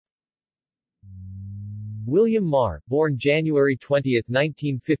William Maher, born January 20,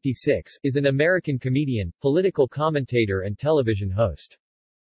 1956, is an American comedian, political commentator and television host.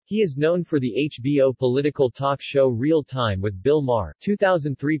 He is known for the HBO political talk show Real Time with Bill Maher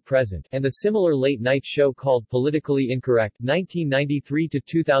 2003-present and the similar late-night show called Politically Incorrect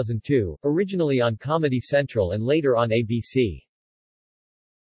 1993-2002, originally on Comedy Central and later on ABC.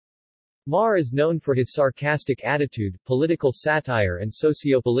 Maher is known for his sarcastic attitude, political satire and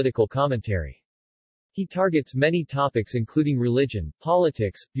socio-political commentary. He targets many topics including religion,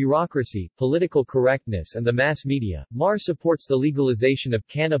 politics, bureaucracy, political correctness and the mass media. Maher supports the legalization of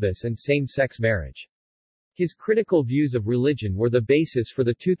cannabis and same-sex marriage. His critical views of religion were the basis for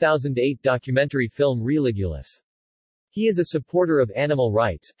the 2008 documentary film Religulous. He is a supporter of animal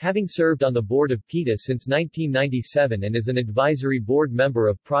rights, having served on the board of PETA since 1997 and is an advisory board member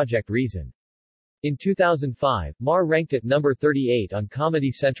of Project Reason. In 2005, Maher ranked at number 38 on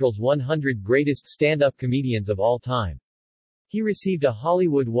Comedy Central's 100 Greatest Stand-Up Comedians of All Time. He received a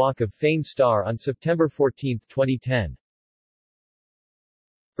Hollywood Walk of Fame star on September 14, 2010.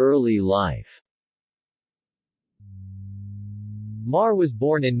 Early life. Maher was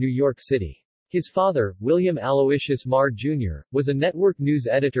born in New York City. His father, William Aloysius Maher Jr., was a network news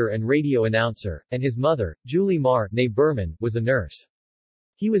editor and radio announcer, and his mother, Julie Maher, née Berman, was a nurse.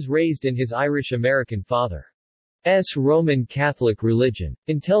 He was raised in his Irish-American father's Roman Catholic religion.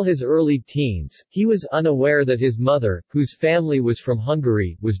 Until his early teens, he was unaware that his mother, whose family was from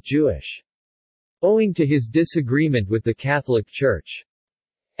Hungary, was Jewish. Owing to his disagreement with the Catholic Church's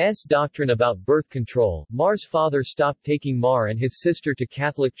doctrine about birth control, Maher's father stopped taking Maher and his sister to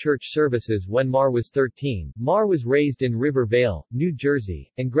Catholic Church services when Maher was 13. Maher was raised in River Vale, New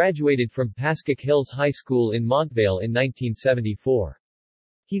Jersey, and graduated from Pascoag Hills High School in Montvale in 1974.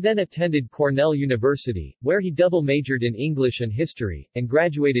 He then attended Cornell University, where he double-majored in English and history, and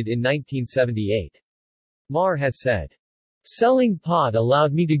graduated in 1978. Maher has said, "Selling pot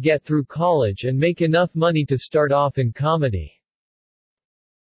allowed me to get through college and make enough money to start off in comedy."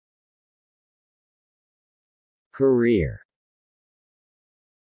 Career.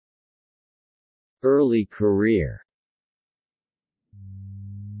 Early career.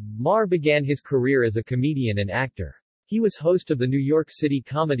 Maher began his career as a comedian and actor. He was host of the New York City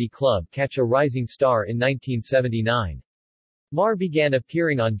comedy club Catch a Rising Star in 1979. Maher began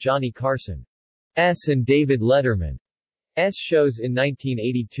appearing on Johnny Carson's and David Letterman's shows in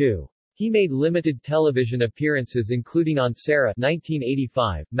 1982. He made limited television appearances including on Sarah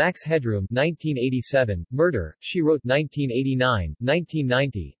 1985, Max Headroom 1987, Murder, She Wrote 1989,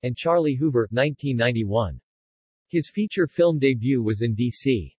 1990, and Charlie Hoover 1991. His feature film debut was in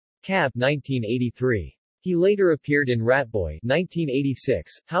D.C. Cab 1983. He later appeared in Ratboy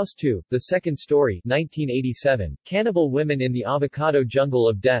 1986, House 2, The Second Story 1987, Cannibal Women in the Avocado Jungle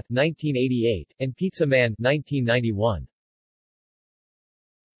of Death 1988, and Pizza Man 1991.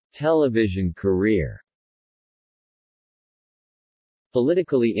 Television career.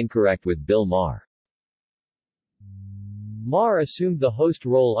 Politically Incorrect with Bill Maher. Maher assumed the host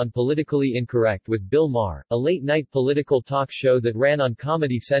role on Politically Incorrect with Bill Maher, a late-night political talk show that ran on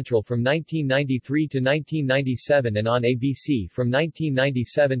Comedy Central from 1993 to 1997 and on ABC from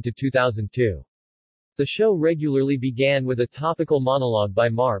 1997 to 2002. The show regularly began with a topical monologue by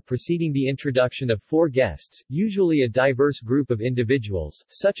Maher preceding the introduction of four guests, usually a diverse group of individuals,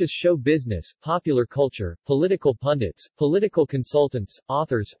 such as show business, popular culture, political pundits, political consultants,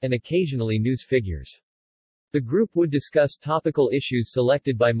 authors, and occasionally news figures. The group would discuss topical issues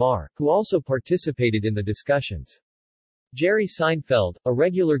selected by Maher, who also participated in the discussions. Jerry Seinfeld, a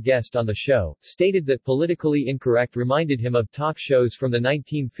regular guest on the show, stated that Politically Incorrect reminded him of talk shows from the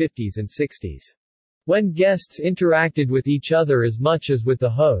 1950s and 60s. When guests interacted with each other as much as with the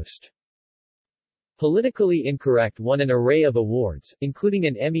host. Politically Incorrect won an array of awards, including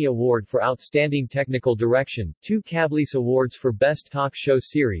an Emmy Award for Outstanding Technical Direction, 2 Cablis Awards for Best Talk Show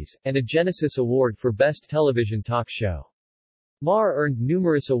Series, and a Genesis Award for Best Television Talk Show. Maher earned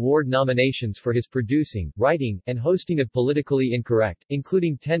numerous award nominations for his producing, writing, and hosting of Politically Incorrect,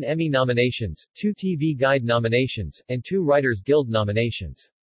 including 10 Emmy nominations, 2 TV Guide nominations, and 2 Writers Guild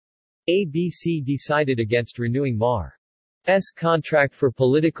nominations. ABC decided against renewing Maher's contract for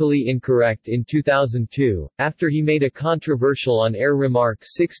Politically Incorrect in 2002, after he made a controversial on-air remark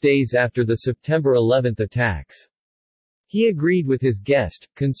 6 days after the September 11 attacks. He agreed with his guest,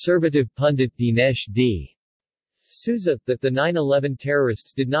 conservative pundit Dinesh D. Souza, that the 9/11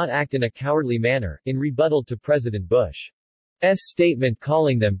 terrorists did not act in a cowardly manner, in rebuttal to President Bush's statement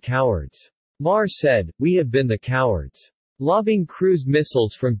calling them cowards. Maher said, "We have been the cowards. Lobbing cruise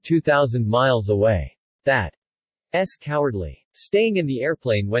missiles from 2,000 miles away. That's cowardly. Staying in the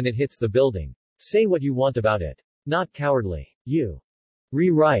airplane when it hits the building. Say what you want about it. Not cowardly. You.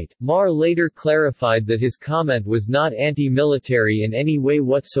 Rewrite. Maher later clarified that his comment was not anti-military in any way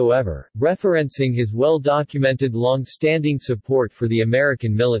whatsoever, referencing his well-documented long-standing support for the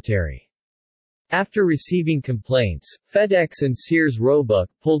American military. After receiving complaints, FedEx and Sears Roebuck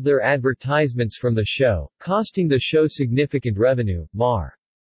pulled their advertisements from the show, costing the show significant revenue. Maher's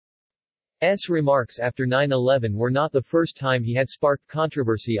remarks after 9/11 were not the first time he had sparked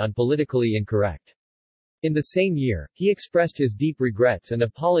controversy on Politically Incorrect. In the same year, he expressed his deep regrets and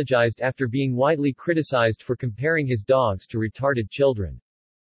apologized after being widely criticized for comparing his dogs to retarded children.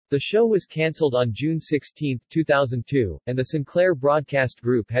 The show was cancelled on June 16, 2002, and the Sinclair Broadcast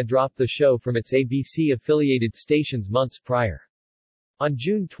Group had dropped the show from its ABC-affiliated stations months prior. On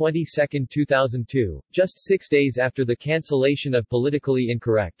June 22, 2002, just 6 days after the cancellation of Politically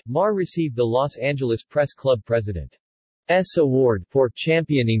Incorrect, Maher received the Los Angeles Press Club President's Award for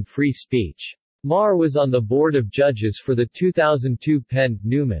championing free speech. Maher was on the board of judges for the 2002 Penn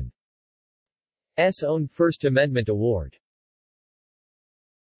Newman's own First Amendment Award.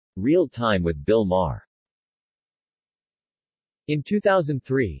 Real Time with Bill Maher. In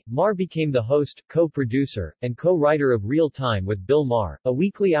 2003, Maher became the host, co-producer, and co-writer of Real Time with Bill Maher, a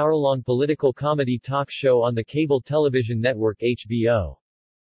weekly hour-long political comedy talk show on the cable television network HBO.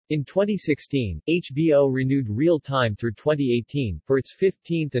 In 2016, HBO renewed Real Time through 2018, for its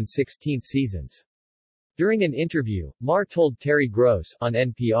 15th and 16th seasons. During an interview, Maher told Terry Gross, on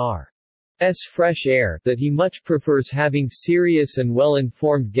NPR's Fresh Air, that he much prefers having serious and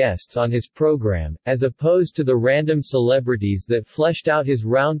well-informed guests on his program, as opposed to the random celebrities that fleshed out his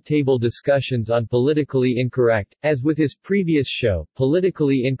roundtable discussions on Politically Incorrect. As with his previous show,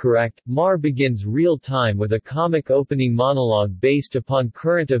 Politically Incorrect, Maher begins Real Time with a comic opening monologue based upon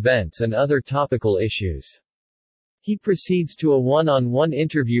current events and other topical issues. He proceeds to a one-on-one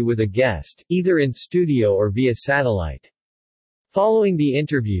interview with a guest, either in studio or via satellite. Following the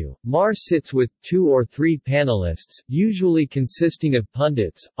interview, Maher sits with 2 or 3 panelists, usually consisting of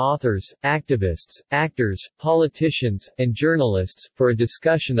pundits, authors, activists, actors, politicians, and journalists, for a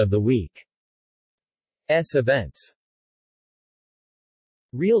discussion of the week's events.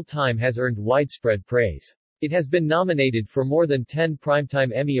 Real Time has earned widespread praise. It has been nominated for more than 10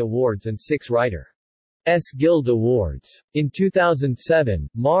 Primetime Emmy Awards and 6 Writers' Guild Awards. In 2007,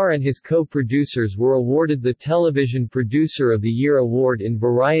 Maher and his co-producers were awarded the Television Producer of the Year Award in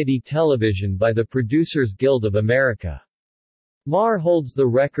Variety Television by the Producers Guild of America. Maher holds the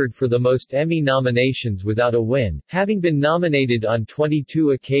record for the most Emmy nominations without a win, having been nominated on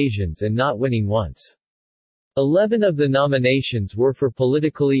 22 occasions and not winning once. 11 of the nominations were for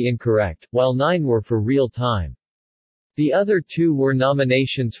Politically Incorrect, while 9 were for Real Time. The other 2 were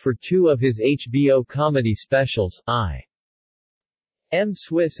nominations for 2 of his HBO comedy specials, I. M.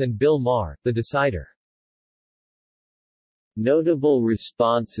 Swiss and Bill Maher, The Decider. Notable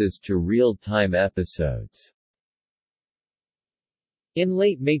responses to Real Time episodes. In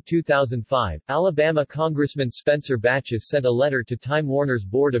late May 2005, Alabama Congressman Spencer Batches sent a letter to Time Warner's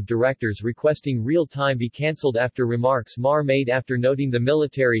board of directors requesting Real Time be cancelled after remarks Maher made after noting the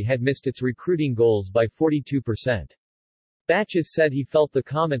military had missed its recruiting goals by 42%. Batches said he felt the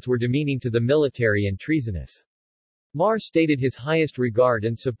comments were demeaning to the military and treasonous. Maher stated his highest regard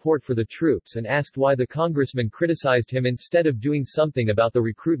and support for the troops and asked why the congressman criticized him instead of doing something about the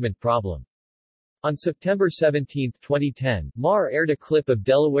recruitment problem. On September 17, 2010, Maher aired a clip of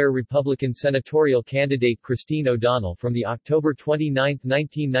Delaware Republican senatorial candidate Christine O'Donnell from the October 29,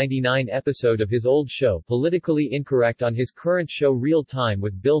 1999 episode of his old show Politically Incorrect on his current show Real Time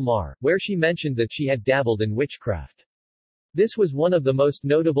with Bill Maher, where she mentioned that she had dabbled in witchcraft. This was one of the most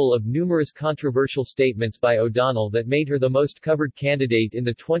notable of numerous controversial statements by O'Donnell that made her the most covered candidate in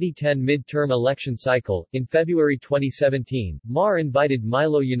the 2010 midterm election cycle. In February 2017, Maher invited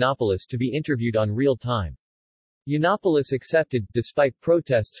Milo Yiannopoulos to be interviewed on Real Time. Yiannopoulos accepted, despite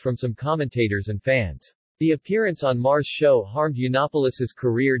protests from some commentators and fans. The appearance on Maher's show harmed Yiannopoulos's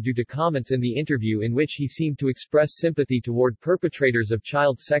career due to comments in the interview in which he seemed to express sympathy toward perpetrators of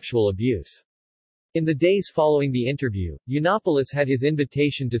child sexual abuse. In the days following the interview, Yiannopoulos had his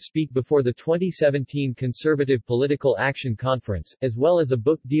invitation to speak before the 2017 Conservative Political Action Conference, as well as a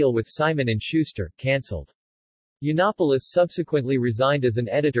book deal with Simon & Schuster, cancelled. Yiannopoulos subsequently resigned as an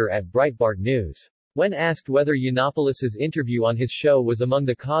editor at Breitbart News. When asked whether Yiannopoulos's interview on his show was among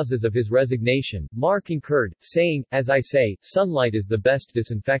the causes of his resignation, Maher concurred, saying, "As I say, sunlight is the best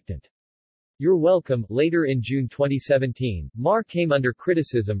disinfectant. You're welcome." Later in June 2017, Maher came under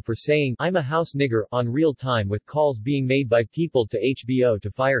criticism for saying, "I'm a house nigger," on Real Time with calls being made by people to HBO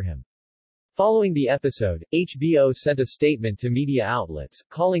to fire him. Following the episode, HBO sent a statement to media outlets,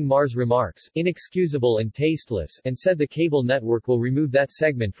 calling Maher's remarks inexcusable and tasteless, and said the cable network will remove that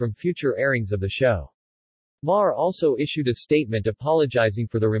segment from future airings of the show. Maher also issued a statement apologizing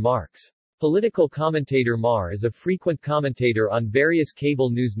for the remarks. Political commentator Maher is a frequent commentator on various cable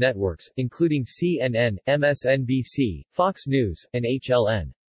news networks, including CNN, MSNBC, Fox News, and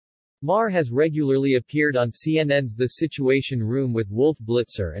HLN. Maher has regularly appeared on CNN's The Situation Room with Wolf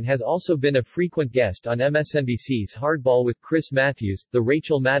Blitzer and has also been a frequent guest on MSNBC's Hardball with Chris Matthews, The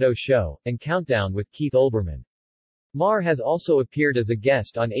Rachel Maddow Show, and Countdown with Keith Olbermann. Maher has also appeared as a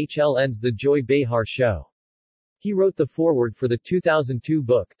guest on HLN's The Joy Behar Show. He wrote the foreword for the 2002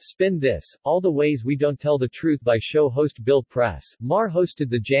 book, Spin This, All the Ways We Don't Tell the Truth by show host Bill Press. Maher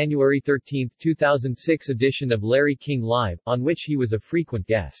hosted the January 13, 2006 edition of Larry King Live, on which he was a frequent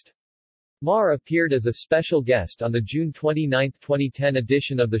guest. Maher appeared as a special guest on the June 29, 2010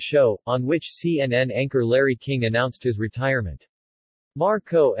 edition of the show, on which CNN anchor Larry King announced his retirement. Maher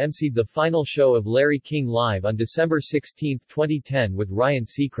co-emceed the final show of Larry King Live on December 16, 2010 with Ryan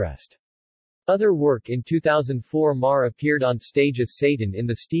Seacrest. Other work: in 2004 Maher appeared on stage as Satan in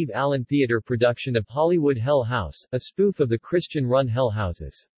the Steve Allen Theater production of Hollywood Hell House, a spoof of the Christian-run Hell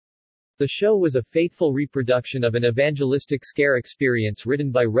Houses. The show was a faithful reproduction of an evangelistic scare experience written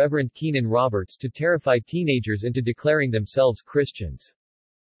by Reverend Keenan Roberts to terrify teenagers into declaring themselves Christians.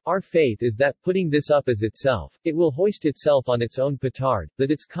 Our faith is that, putting this up as itself, it will hoist itself on its own petard, that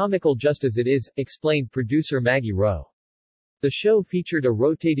it's comical just as it is, explained producer Maggie Rowe. The show featured a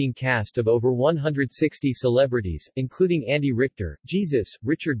rotating cast of over 160 celebrities, including Andy Richter, Jesus,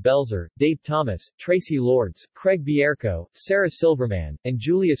 Richard Belzer, Dave Thomas, Tracy Lords, Craig Bierko, Sarah Silverman, and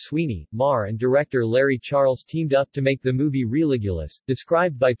Julia Sweeney. Maher and director Larry Charles teamed up to make the movie Religulous,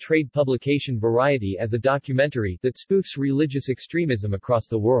 described by trade publication Variety as a documentary that spoofs religious extremism across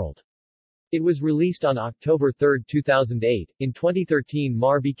the world. It was released on October 3, 2008. In 2013,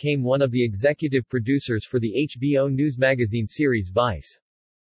 Maher became one of the executive producers for the HBO news magazine series Vice.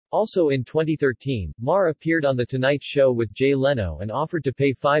 Also in 2013, Maher appeared on The Tonight Show with Jay Leno and offered to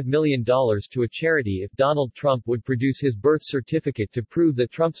pay $5 million to a charity if Donald Trump would produce his birth certificate to prove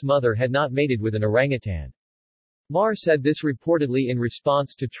that Trump's mother had not mated with an orangutan. Maher said this reportedly in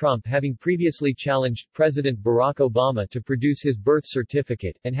response to Trump having previously challenged President Barack Obama to produce his birth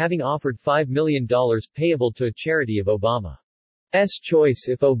certificate, and having offered $5 million payable to a charity of Obama's choice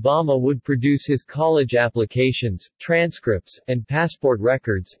if Obama would produce his college applications, transcripts, and passport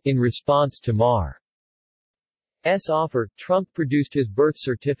records. In response to Maher's offer, Trump produced his birth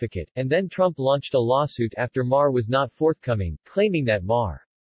certificate, and then Trump launched a lawsuit after Maher was not forthcoming, claiming that Maher's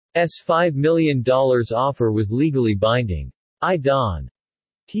 $5 million offer was legally binding. I don't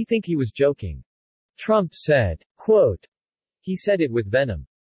think he was joking. Trump said, quote, he said it with venom.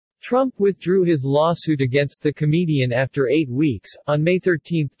 Trump withdrew his lawsuit against the comedian after 8 weeks. On May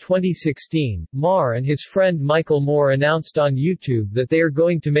 13, 2016, Maher and his friend Michael Moore announced on YouTube that they are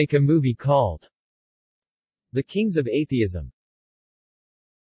going to make a movie called The Kings of Atheism.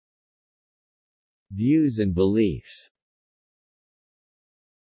 Views and beliefs.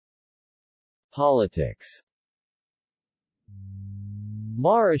 Politics.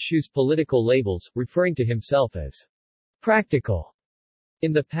 Maher eschews political labels, referring to himself as practical.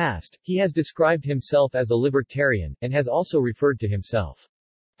 In the past, he has described himself as a libertarian, and has also referred to himself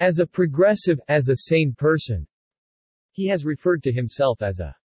as a progressive, as a sane person. He has referred to himself as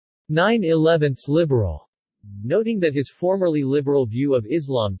a 9/11 liberal, noting that his formerly liberal view of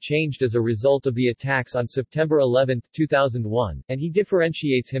Islam changed as a result of the attacks on September 11, 2001, and he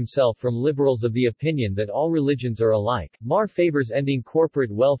differentiates himself from liberals of the opinion that all religions are alike. Maher favors ending corporate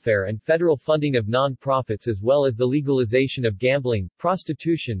welfare and federal funding of non-profits as well as the legalization of gambling,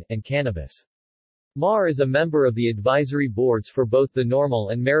 prostitution, and cannabis. Maher is a member of the advisory boards for both the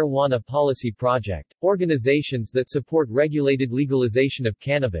NORML and Marijuana Policy Project, organizations that support regulated legalization of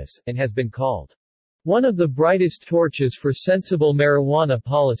cannabis, and has been called one of the brightest torches for sensible marijuana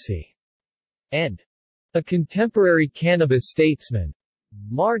policy, and a contemporary cannabis statesman.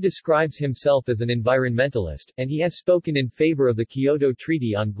 Maher describes himself as an environmentalist, and he has spoken in favor of the Kyoto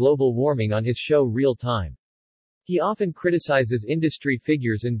Treaty on global warming on his show Real Time. He often criticizes industry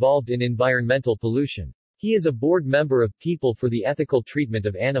figures involved in environmental pollution. He is a board member of People for the Ethical Treatment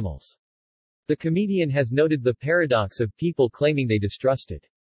of Animals. The comedian has noted the paradox of people claiming they distrusted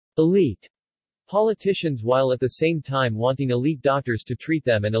elite politicians while at the same time wanting elite doctors to treat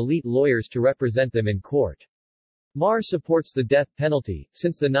them and elite lawyers to represent them in court. Maher supports the death penalty.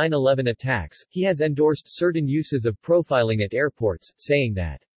 Since the 9/11 attacks, he has endorsed certain uses of profiling at airports, saying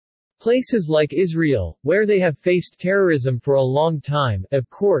that Places like Israel, where they have faced terrorism for a long time, of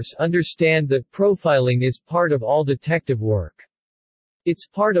course understand that profiling is part of all detective work. It's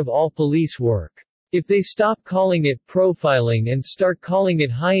part of all police work. If they stop calling it profiling and start calling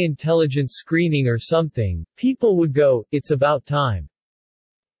it high intelligence screening or something, people would go, it's about time.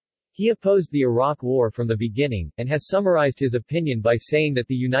 He opposed the Iraq War from the beginning, and has summarized his opinion by saying that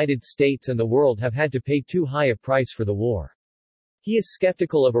the United States and the world have had to pay too high a price for the war. He is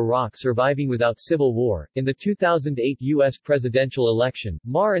skeptical of Iraq surviving without civil war. In the 2008 U.S. presidential election,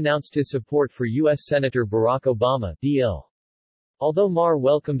 Maher announced his support for U.S. Senator Barack Obama, D.L. Although Maher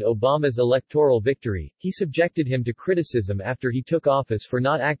welcomed Obama's electoral victory, he subjected him to criticism after he took office for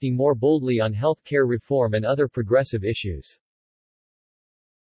not acting more boldly on health care reform and other progressive issues.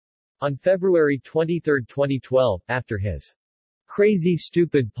 On February 23, 2012, after his Crazy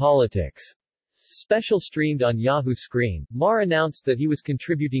Stupid Politics special streamed on Yahoo Screen, Maher announced that he was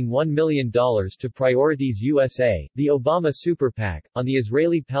contributing $1 million to Priorities USA, the Obama super PAC, on the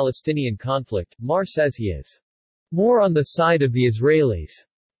Israeli-Palestinian conflict. Maher says he is more on the side of the Israelis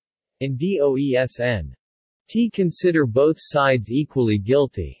and DOESN. He consider both sides equally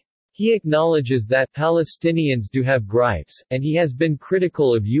guilty. He acknowledges that Palestinians do have gripes, and he has been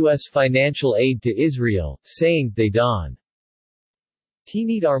critical of U.S. financial aid to Israel, saying, they don't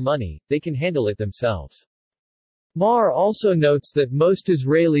need our money, they can handle it themselves. Maher also notes that most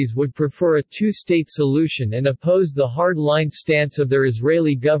Israelis would prefer a two-state solution and oppose the hard-line stance of their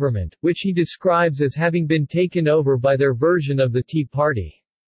Israeli government, which he describes as having been taken over by their version of the Tea Party.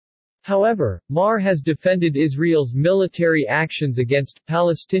 However, Maher has defended Israel's military actions against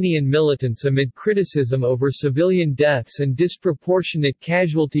Palestinian militants amid criticism over civilian deaths and disproportionate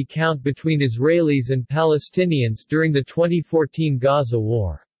casualty count between Israelis and Palestinians during the 2014 Gaza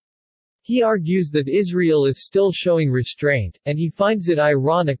war. He argues that Israel is still showing restraint, and he finds it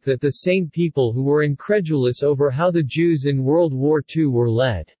ironic that the same people who were incredulous over how the Jews in World War II were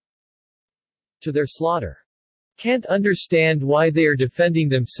led to their slaughter can't understand why they are defending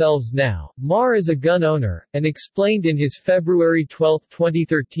themselves now. Maher is a gun owner, and explained in his February 12,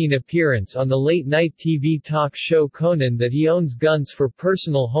 2013 appearance on the late-night TV talk show Conan that he owns guns for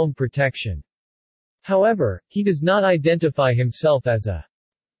personal home protection. However, he does not identify himself as a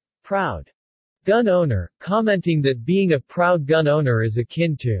proud gun owner, commenting that being a proud gun owner is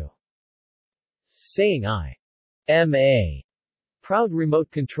akin to saying I am a proud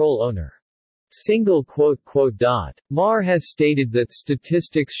remote control owner. Maher has stated that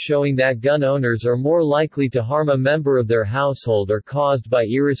statistics showing that gun owners are more likely to harm a member of their household are caused by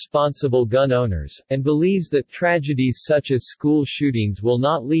irresponsible gun owners, and believes that tragedies such as school shootings will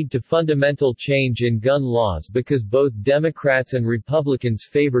not lead to fundamental change in gun laws because both Democrats and Republicans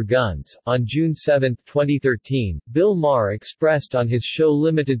favor guns. On June 7, 2013, Bill Maher expressed on his show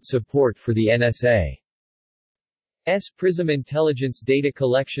limited support for the NSA. PRISM intelligence data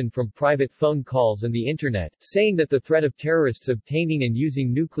collection from private phone calls and the Internet, saying that the threat of terrorists obtaining and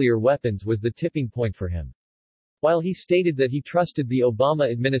using nuclear weapons was the tipping point for him. While he stated that he trusted the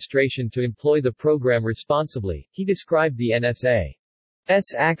Obama administration to employ the program responsibly, he described the NSA's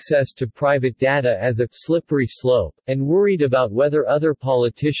access to private data as a slippery slope, and worried about whether other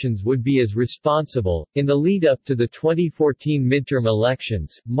politicians would be as responsible. In the lead-up to the 2014 midterm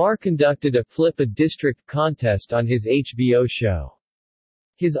elections, Maher conducted a Flip a District contest on his HBO show.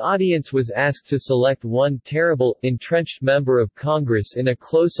 His audience was asked to select one terrible, entrenched member of Congress in a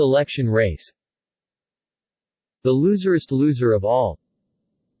close election race, the loserest loser of all,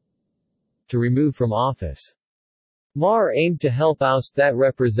 to remove from office. Maher aimed to help oust that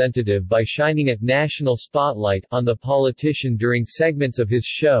representative by shining a national spotlight on the politician during segments of his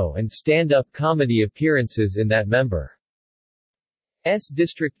show and stand-up comedy appearances in that member's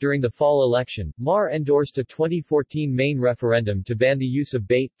district. During the fall election, Maher endorsed a 2014 Maine referendum to ban the use of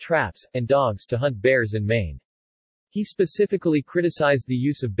bait, traps, and dogs to hunt bears in Maine. He specifically criticized the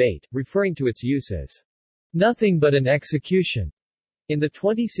use of bait, referring to its use as nothing but an execution. In the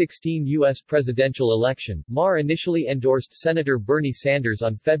 2016 U.S. presidential election, Maher initially endorsed Senator Bernie Sanders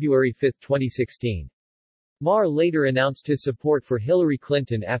on February 5, 2016. Maher later announced his support for Hillary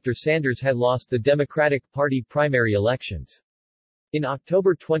Clinton after Sanders had lost the Democratic Party primary elections. In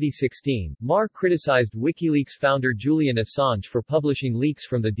October 2016, Maher criticized WikiLeaks founder Julian Assange for publishing leaks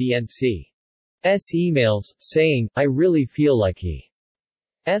from the DNC's emails, saying, "I really feel like he's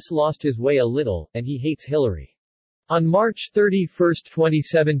lost his way a little, and he hates Hillary." On March 31,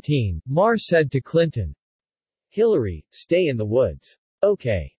 2017, Maher said to Clinton, "Hillary, stay in the woods.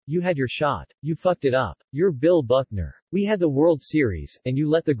 Okay. You had your shot. You fucked it up. You're Bill Buckner. We had the World Series, and you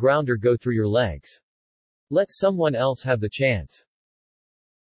let the grounder go through your legs. Let someone else have the chance."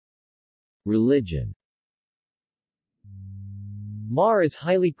 Religion. Maher is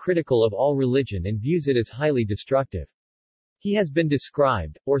highly critical of all religion and views it as highly destructive. He has been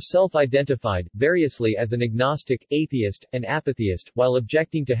described, or self-identified, variously as an agnostic, atheist, and apatheist, while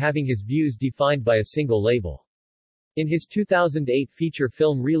objecting to having his views defined by a single label. In his 2008 feature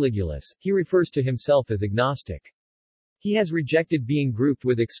film Religulous, he refers to himself as agnostic. He has rejected being grouped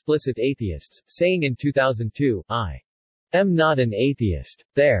with explicit atheists, saying in 2002, "I am not an atheist.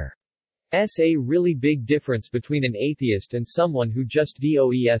 There's a really big difference between an atheist and someone who just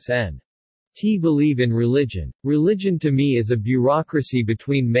doesn't believe in religion. Religion to me is a bureaucracy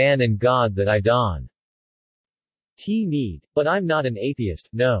between man and God that I don't need. But I'm not an atheist,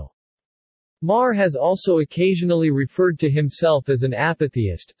 no." Maher has also occasionally referred to himself as an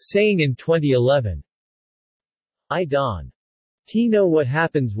apatheist, saying in 2011, "I don't know what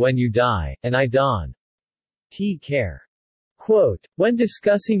happens when you die, and I don't care." Quote, when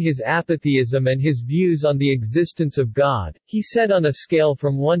discussing his apatheism and his views on the existence of God, he said on a scale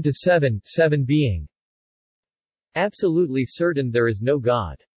from 1 to 7, 7 being absolutely certain there is no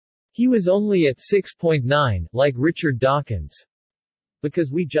God, he was only at 6.9, like Richard Dawkins.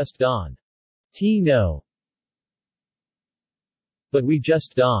 Because we just don't know. But we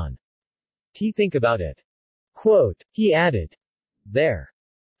just don't think about it. Quote, he added,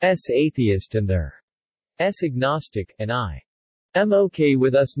 "There's atheist and there's agnostic, and I'm okay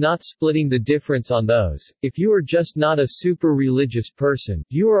with us not splitting the difference on those. If you are just not a super religious person,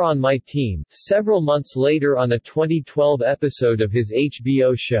 you are on my team." Several months later, on a 2012 episode of his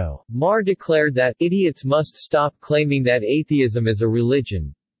HBO show, Maher declared that idiots must stop claiming that atheism is a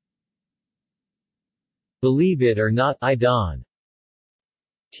religion. Believe it or not, I don't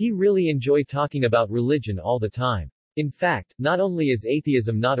really enjoy talking about religion all the time. In fact, not only is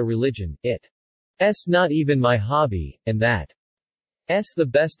atheism not a religion, it's not even my hobby, and that's the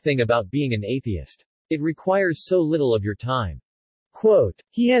best thing about being an atheist. It requires so little of your time. Quote,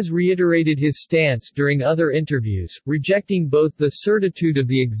 he has reiterated his stance during other interviews, rejecting both the certitude of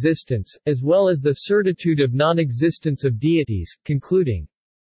the existence, as well as the certitude of non-existence of deities, concluding,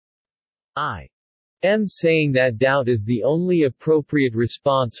 "I am saying that doubt is the only appropriate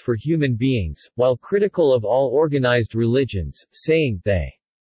response for human beings, while critical of all organized religions, saying they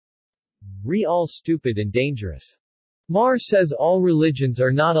all stupid and dangerous." Maher says all religions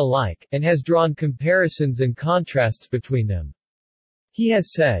are not alike, and has drawn comparisons and contrasts between them. He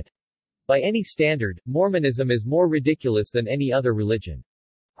has said, by any standard, Mormonism is more ridiculous than any other religion.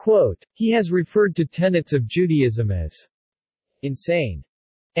 Quote, he has referred to tenets of Judaism as insane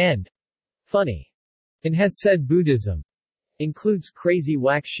and funny, and has said Buddhism includes crazy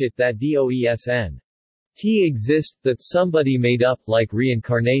whack shit that doesn't exist, that somebody made up, like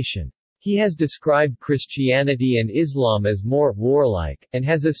reincarnation. He has described Christianity and Islam as more warlike, and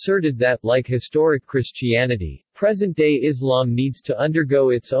has asserted that, like historic Christianity, present-day Islam needs to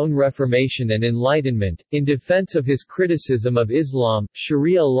undergo its own reformation and enlightenment. In defense of his criticism of Islam,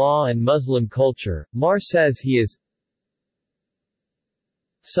 Sharia law and Muslim culture, Maher says he is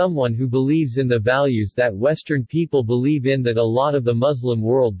someone who believes in the values that Western people believe in that a lot of the Muslim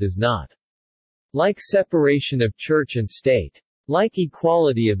world does not. Like separation of church and state. Like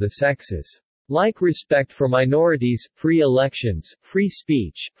equality of the sexes. Like respect for minorities, free elections, free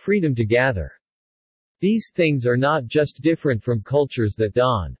speech, freedom to gather. These things are not just different from cultures that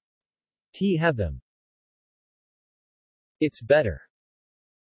don't have them. It's better.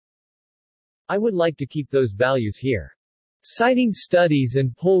 I would like to keep those values here. Citing studies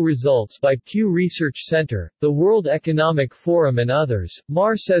and poll results by Pew Research Center, the World Economic Forum and others,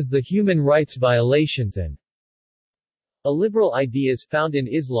 Maher says the human rights violations and illiberal ideas found in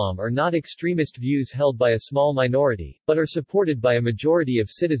Islam are not extremist views held by a small minority, but are supported by a majority of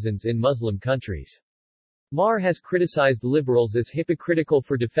citizens in Muslim countries. Maher has criticized liberals as hypocritical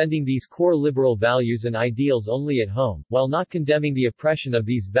for defending these core liberal values and ideals only at home, while not condemning the oppression of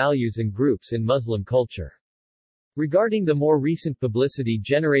these values and groups in Muslim culture. Regarding the more recent publicity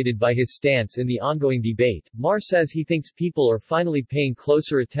generated by his stance in the ongoing debate, Maher says he thinks people are finally paying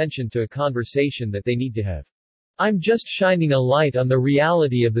closer attention to a conversation that they need to have. "I'm just shining a light on the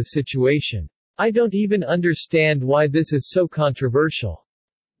reality of the situation. I don't even understand why this is so controversial."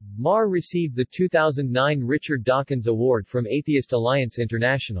 Maher received the 2009 Richard Dawkins Award from Atheist Alliance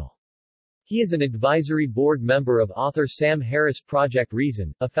International. He is an advisory board member of author Sam Harris' Project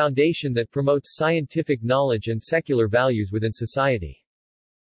Reason, a foundation that promotes scientific knowledge and secular values within society.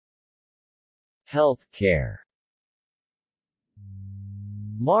 Health care.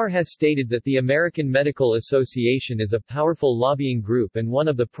 Maher has stated that the American Medical Association is a powerful lobbying group and one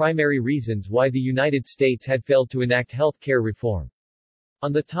of the primary reasons why the United States had failed to enact health care reform.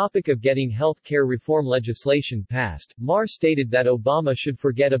 On the topic of getting health care reform legislation passed, Maher stated that Obama should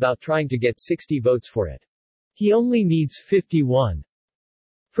forget about trying to get 60 votes for it. He only needs 51.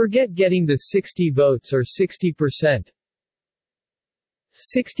 Forget getting the 60 votes or 60%.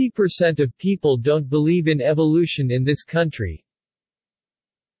 60% of people don't believe in evolution in this country.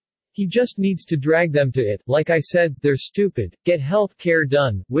 He just needs to drag them to it. Like I said, they're stupid. Get health care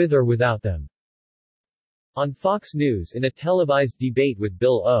done, with or without them. On Fox News in a televised debate with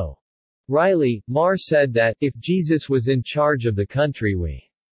Bill O'Reilly, Maher said that, if Jesus was in charge of the country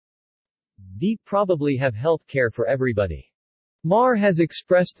we'd probably have health care for everybody. Maher has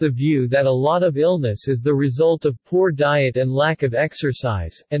expressed the view that a lot of illness is the result of poor diet and lack of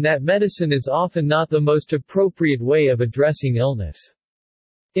exercise, and that medicine is often not the most appropriate way of addressing illness.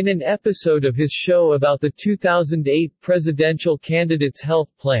 In an episode of his show about the 2008 presidential candidates' health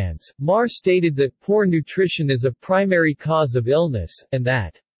plans, Maher stated that poor nutrition is a primary cause of illness, and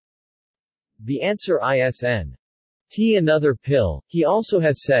that the answer isn't another pill. He also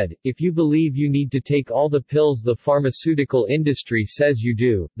has said, if you believe you need to take all the pills the pharmaceutical industry says you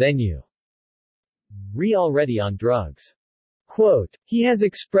do, then you already on drugs. Quote, he has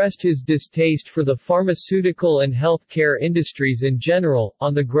expressed his distaste for the pharmaceutical and healthcare industries in general,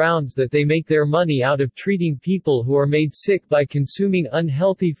 on the grounds that they make their money out of treating people who are made sick by consuming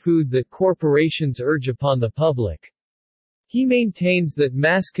unhealthy food that corporations urge upon the public. He maintains that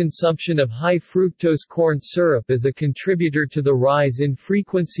mass consumption of high-fructose corn syrup is a contributor to the rise in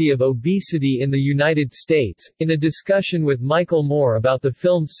frequency of obesity in the United States. In a discussion with Michael Moore about the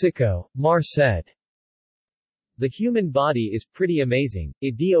film Sicko, Maher said, the human body is pretty amazing,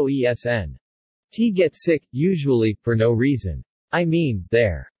 it doesn't get sick, usually, for no reason. I mean,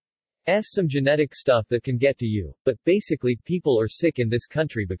 there's some genetic stuff that can get to you, but basically people are sick in this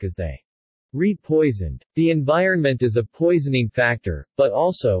country because they poisoned. The environment is a poisoning factor, but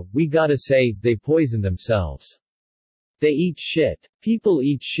also, we gotta say, they poison themselves. They eat shit. People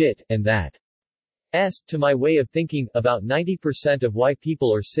eat shit, and to my way of thinking, about 90% of why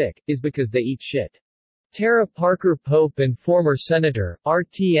people are sick, is because they eat shit. Tara Parker Pope and former Senator,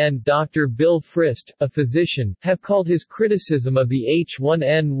 RTN Dr. Bill Frist, a physician, have called his criticism of the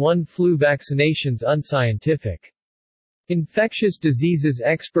H1N1 flu vaccinations unscientific. Infectious diseases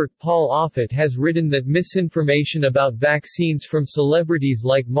expert Paul Offit has written that misinformation about vaccines from celebrities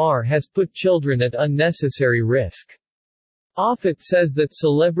like Maher has put children at unnecessary risk. Offit says that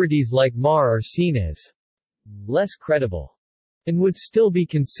celebrities like Maher are seen as less credible and would still be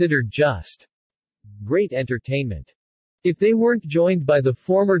considered just great entertainment if they weren't joined by the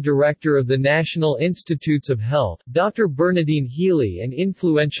former director of the National Institutes of Health, Dr. Bernadine Healy, and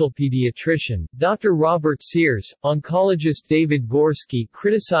influential pediatrician, Dr. Robert Sears. Oncologist David Gorski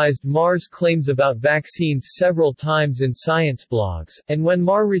criticized Maher's claims about vaccines several times in science blogs, and when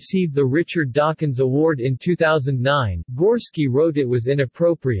Maher received the Richard Dawkins Award in 2009, Gorski wrote it was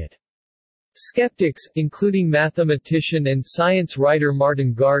inappropriate. Skeptics, including mathematician and science writer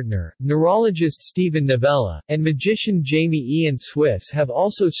Martin Gardner, neurologist Stephen Novella, and magician Jamie Ian Swiss have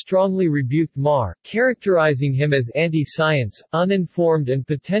also strongly rebuked Maher, characterizing him as anti-science, uninformed and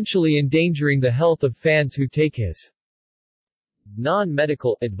potentially endangering the health of fans who take his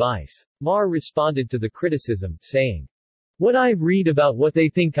non-medical advice. Maher responded to the criticism, saying, "What I read about what they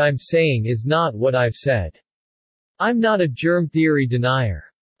think I'm saying is not what I've said. I'm not a germ theory denier.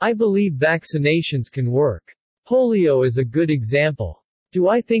 I believe vaccinations can work. Polio is a good example. Do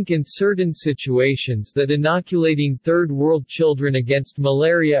I think in certain situations that inoculating third world children against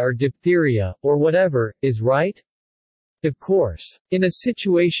malaria or diphtheria, or whatever, is right? Of course. In a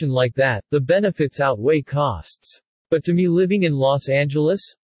situation like that, the benefits outweigh costs. But to me living in Los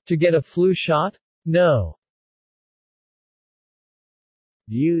Angeles? To get a flu shot? No."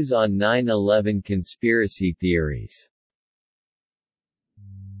 Views on 9/11 conspiracy theories.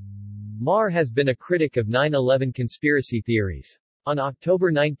 Maher has been a critic of 9/11 conspiracy theories. On October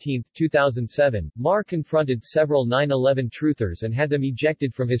 19, 2007, Maher confronted several 9/11 truthers and had them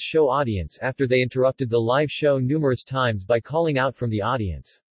ejected from his show audience after they interrupted the live show numerous times by calling out from the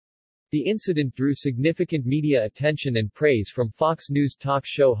audience. The incident drew significant media attention and praise from Fox News talk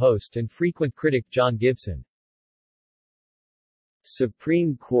show host and frequent critic John Gibson.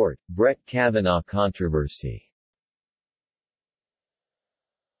 Supreme Court, Brett Kavanaugh controversy.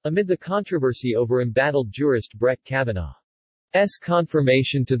 Amid the controversy over embattled jurist Brett Kavanaugh's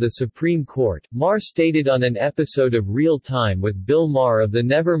confirmation to the Supreme Court, Maher stated on an episode of Real Time with Bill Maher of the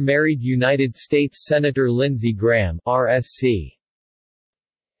never-married United States Senator Lindsey Graham, RSC's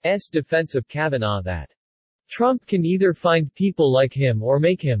defense of Kavanaugh that Trump can either find people like him or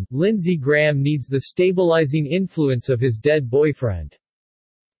make him. Lindsey Graham needs the stabilizing influence of his dead boyfriend.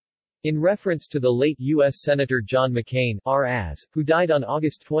 in reference to the late U.S. Senator John McCain, R.A.S., who died on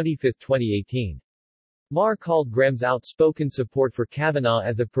August 25, 2018. Maher called Graham's outspoken support for Kavanaugh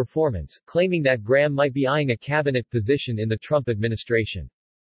as a performance, claiming that Graham might be eyeing a cabinet position in the Trump administration.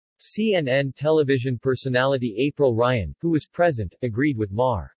 CNN television personality April Ryan, who was present, agreed with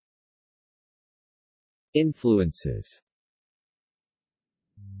Maher. Influences.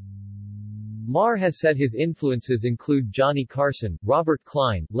 Maher has said his influences include Johnny Carson, Robert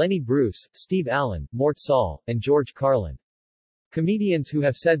Klein, Lenny Bruce, Steve Allen, Mort Saul, and George Carlin. Comedians who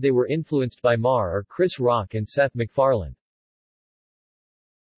have said they were influenced by Maher are Chris Rock and Seth MacFarlane.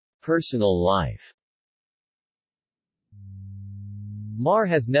 Personal life. Maher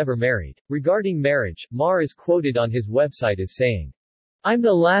has never married. Regarding marriage, Maher is quoted on his website as saying, "I'm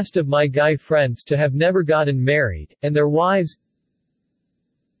the last of my guy friends to have never gotten married, and their wives,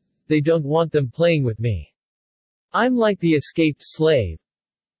 they don't want them playing with me. I'm like the escaped slave.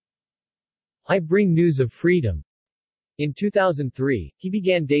 I bring news of freedom." In 2003, he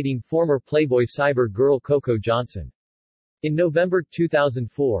began dating former Playboy cyber girl Coco Johnson. In November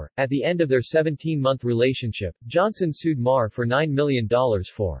 2004, at the end of their 17-month relationship, Johnson sued Maher for $9 million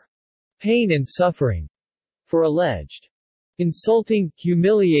for pain and suffering for alleged insulting,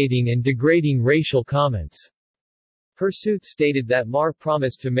 humiliating and degrading racial comments. Her suit stated that Maher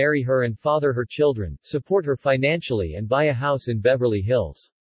promised to marry her and father her children, support her financially and buy a house in Beverly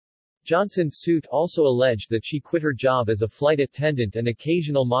Hills. Johnson's suit also alleged that she quit her job as a flight attendant and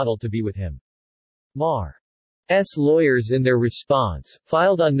occasional model to be with him. Maher's lawyers in their response,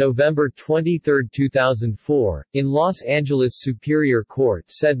 filed on November 23, 2004, in Los Angeles Superior Court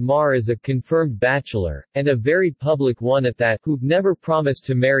said Maher is a confirmed bachelor, and a very public one at that, who never promised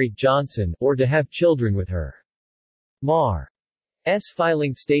to marry Johnson or to have children with her. Maher's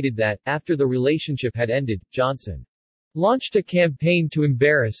filing stated that, after the relationship had ended, Johnson launched a campaign to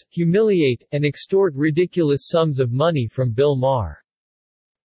embarrass, humiliate, and extort ridiculous sums of money from Bill Maher.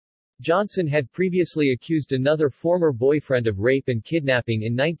 Johnson had previously accused another former boyfriend of rape and kidnapping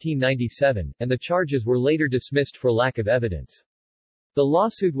in 1997, and the charges were later dismissed for lack of evidence. The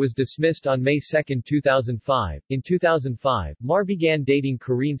lawsuit was dismissed on May 2, 2005. In 2005, Maher began dating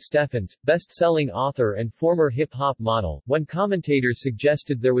Corinne Steffens, best-selling author and former hip-hop model, when commentators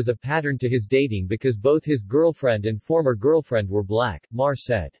suggested there was a pattern to his dating because both his girlfriend and former girlfriend were black. Maher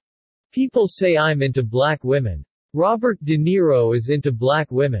said, "People say I'm into black women. Robert De Niro is into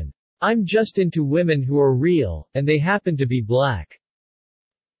black women. I'm just into women who are real, and they happen to be black."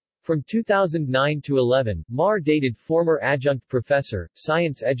 From 2009 to 11, Maher dated former adjunct professor,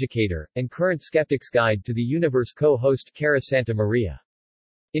 science educator, and current Skeptic's Guide to the Universe co-host Cara Santa Maria.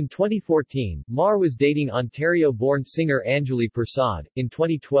 In 2014, Maher was dating Ontario-born singer Anjali Prasad. In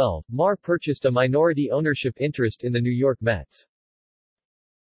 2012, Maher purchased a minority ownership interest in the New York Mets.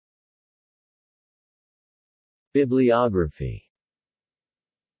 Bibliography.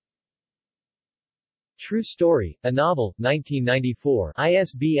 True Story, a novel, 1994,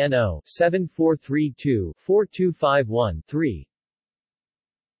 ISBN 0-7432-4251-3.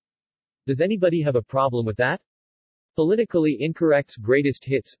 Does anybody have a problem with that? Politically Incorrect's Greatest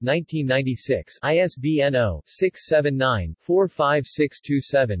Hits, 1996, ISBN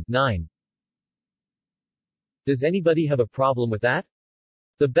 0-679-45627-9. Does anybody have a problem with that?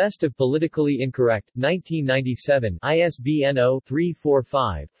 The Best of Politically Incorrect, 1997, ISBN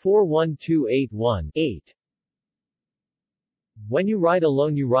 0-345-41281-8. When You Ride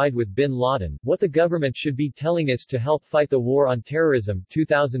Alone You Ride with Bin Laden, What the Government Should Be Telling Us to Help Fight the War on Terrorism,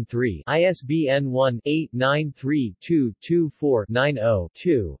 2003, ISBN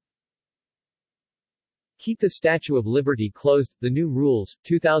 1-89322490-2. Keep the Statue of Liberty Closed, The New Rules,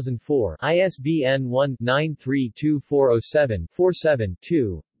 2004, ISBN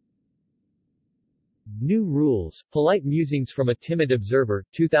 1-932407-47-2. New Rules, Polite Musings from a Timid Observer,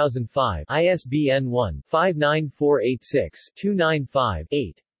 2005, ISBN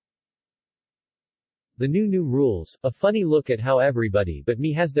 1-59486-295-8. The New Rules, A Funny Look at How Everybody But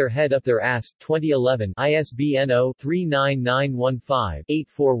Me Has Their Head Up Their Ass, 2011, ISBN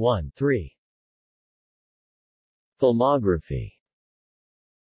 0-39915-841-3. Filmography.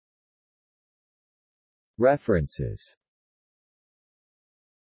 References.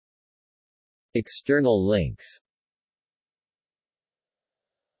 External links.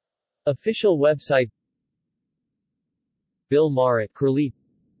 Official website. Bill Maher at Curlie.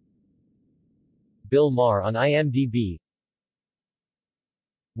 Bill Maher on IMDb.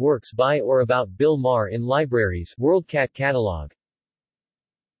 Works by or about Bill Maher in libraries, WorldCat catalog.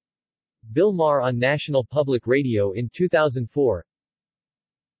 Bill Maher on National Public Radio in 2004.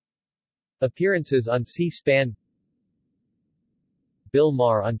 Appearances on C-SPAN. Bill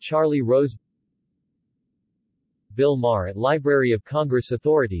Maher on Charlie Rose. Bill Maher at Library of Congress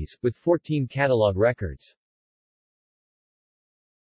Authorities, with 14 catalog records.